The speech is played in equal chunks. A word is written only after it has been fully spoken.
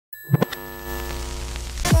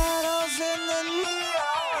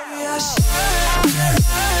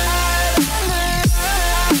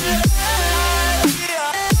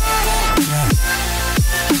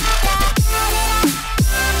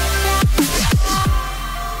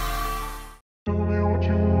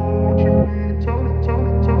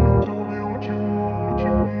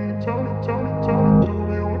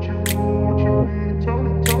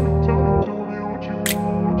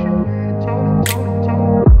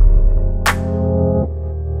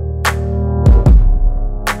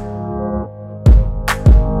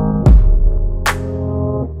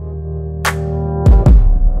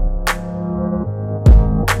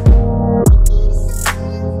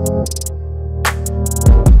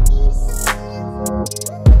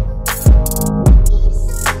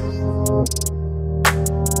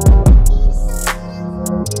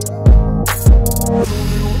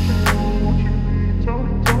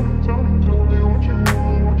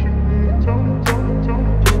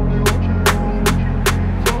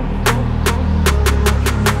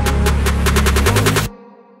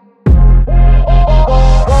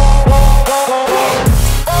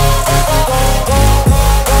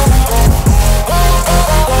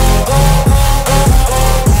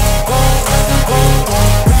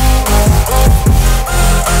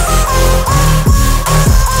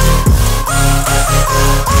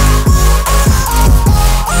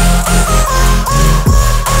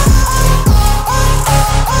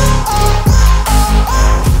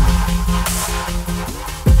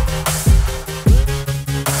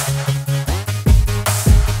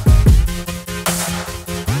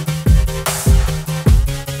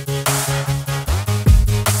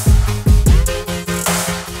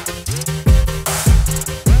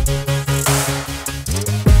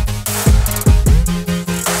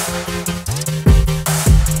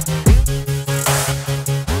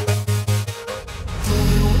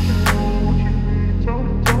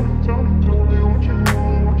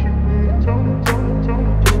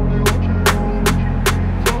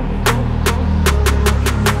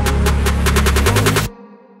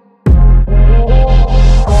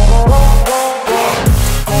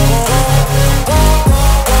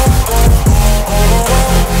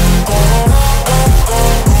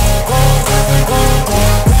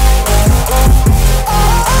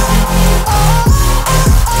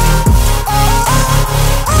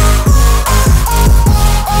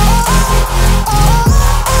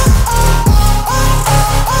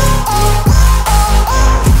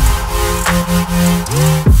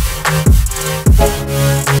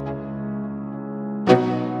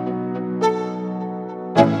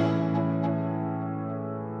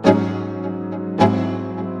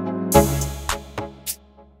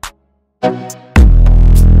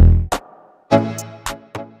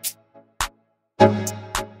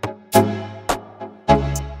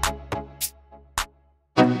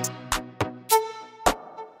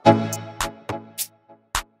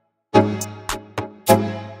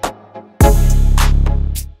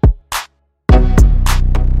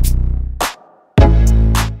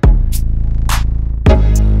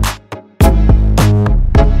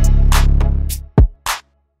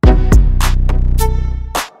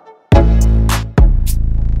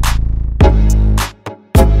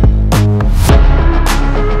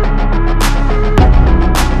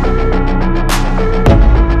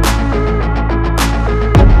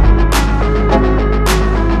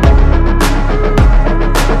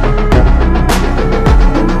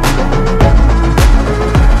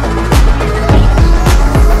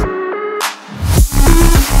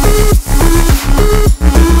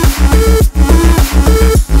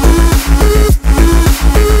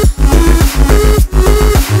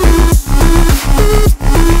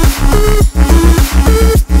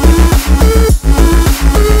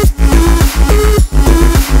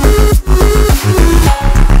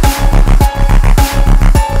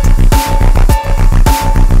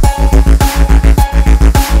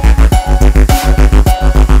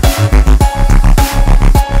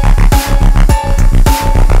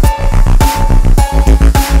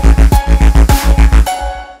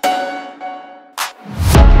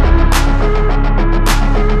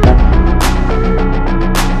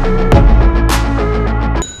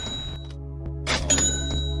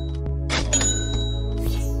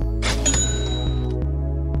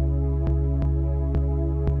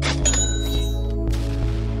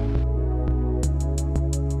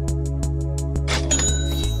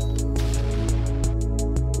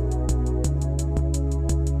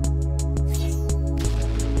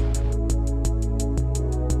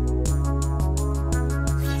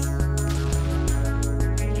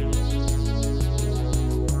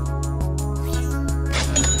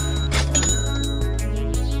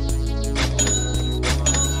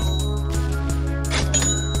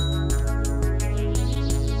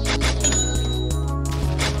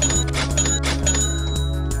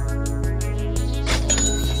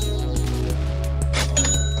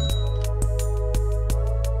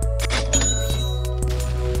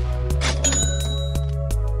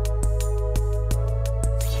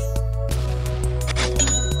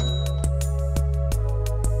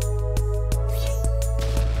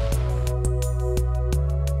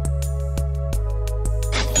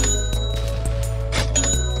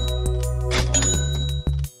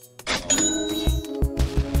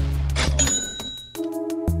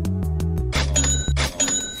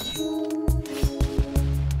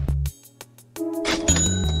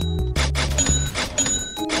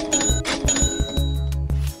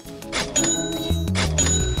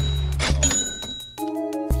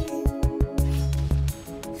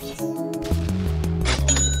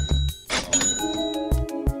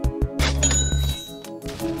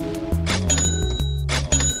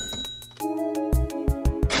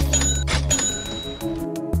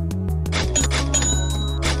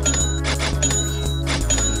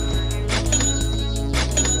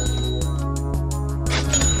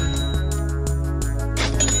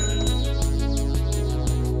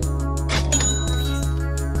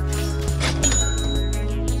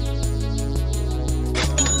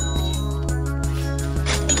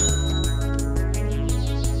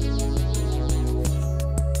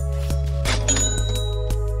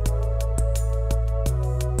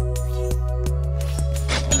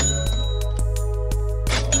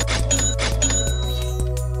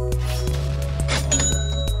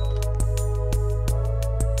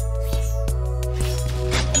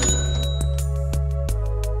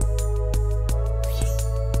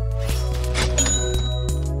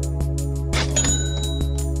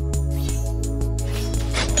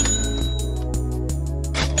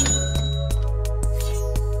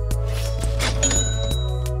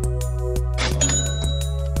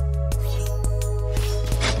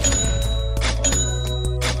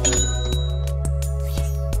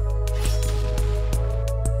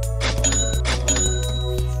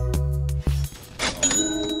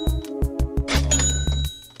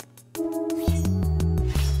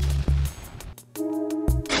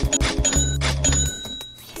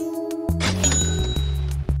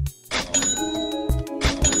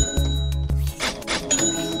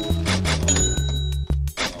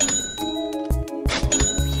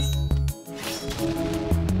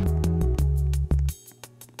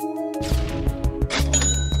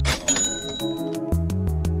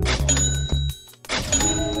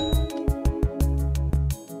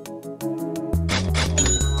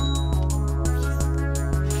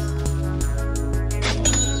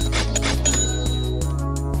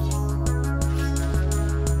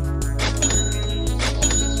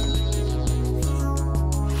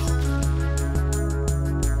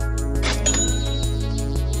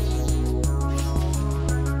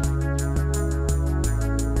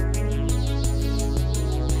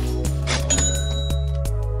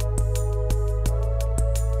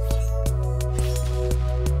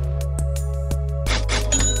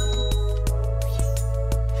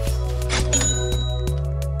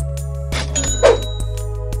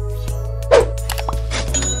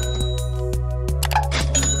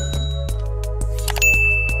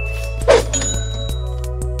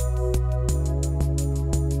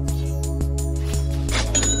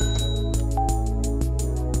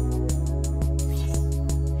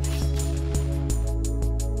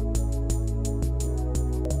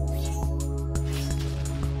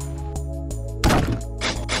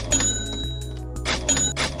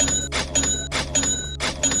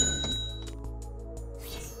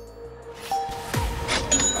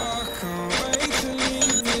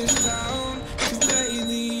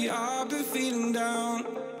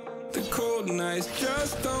eyes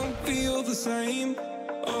just don't feel the same.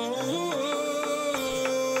 Oh,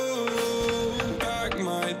 like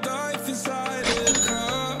my life inside a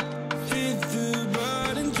car, hit the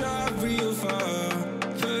button, drive real far,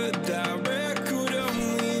 but that record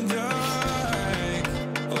only die.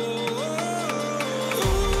 Oh,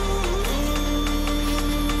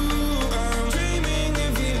 I'm dreaming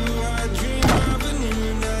of you, I dream of a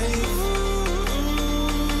new night.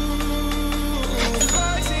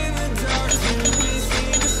 Lights in the dark till we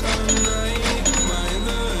see the sunlight. My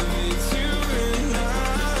love, it's you and I.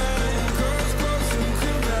 Close, close and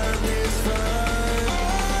cool at this fight.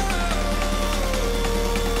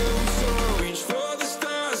 So reach for the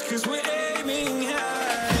stars, 'cause we're aiming high.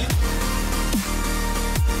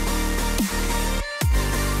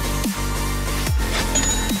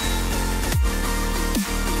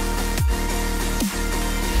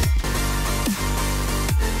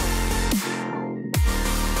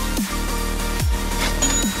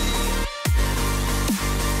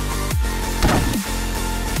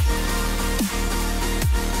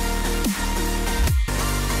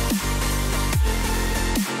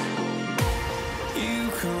 You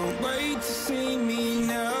can't wait to see me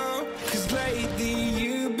now, 'cause lately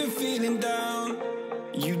you've been feeling down.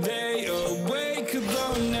 You lay awake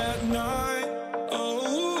alone at night. Oh,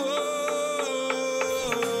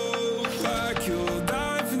 like your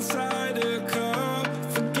life inside a car.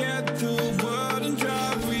 Forget the world and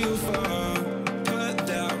drive real far. Put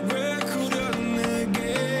that record on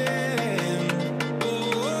again.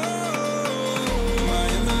 Oh, my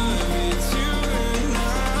love, it's you and I.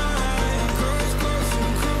 Close, close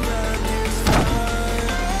and cool at this time.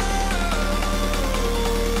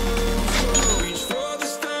 So reach for the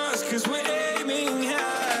stars, 'cause we're aiming high.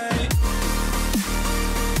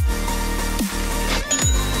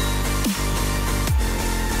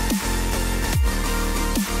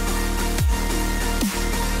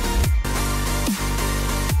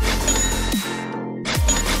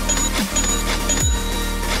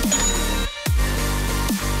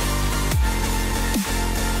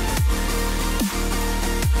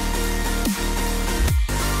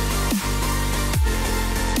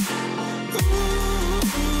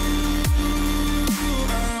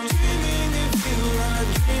 I'm dreaming of you, I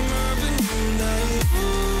dream of a new night.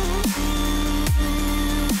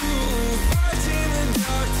 Fights in the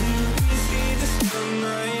dark till we see the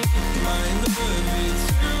sunlight. My love, it's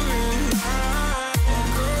you and I.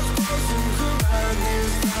 Close, close and cool at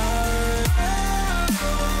this time.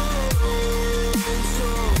 So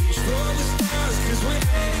reach for the stars, 'cause we're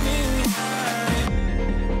aiming high.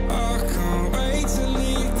 I can't wait to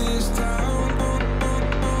leave this town. I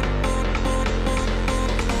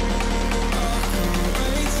can't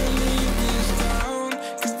wait to leave this town,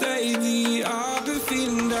 'cause lately I've been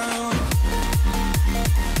feeling down.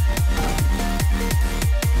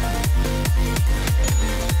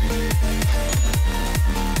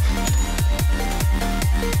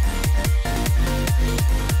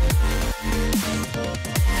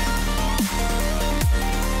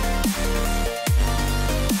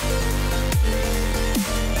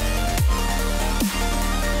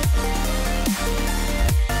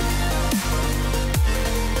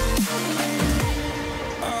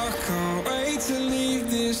 I can't wait to leave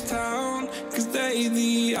this town, 'cause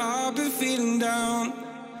lately I've been feeling down.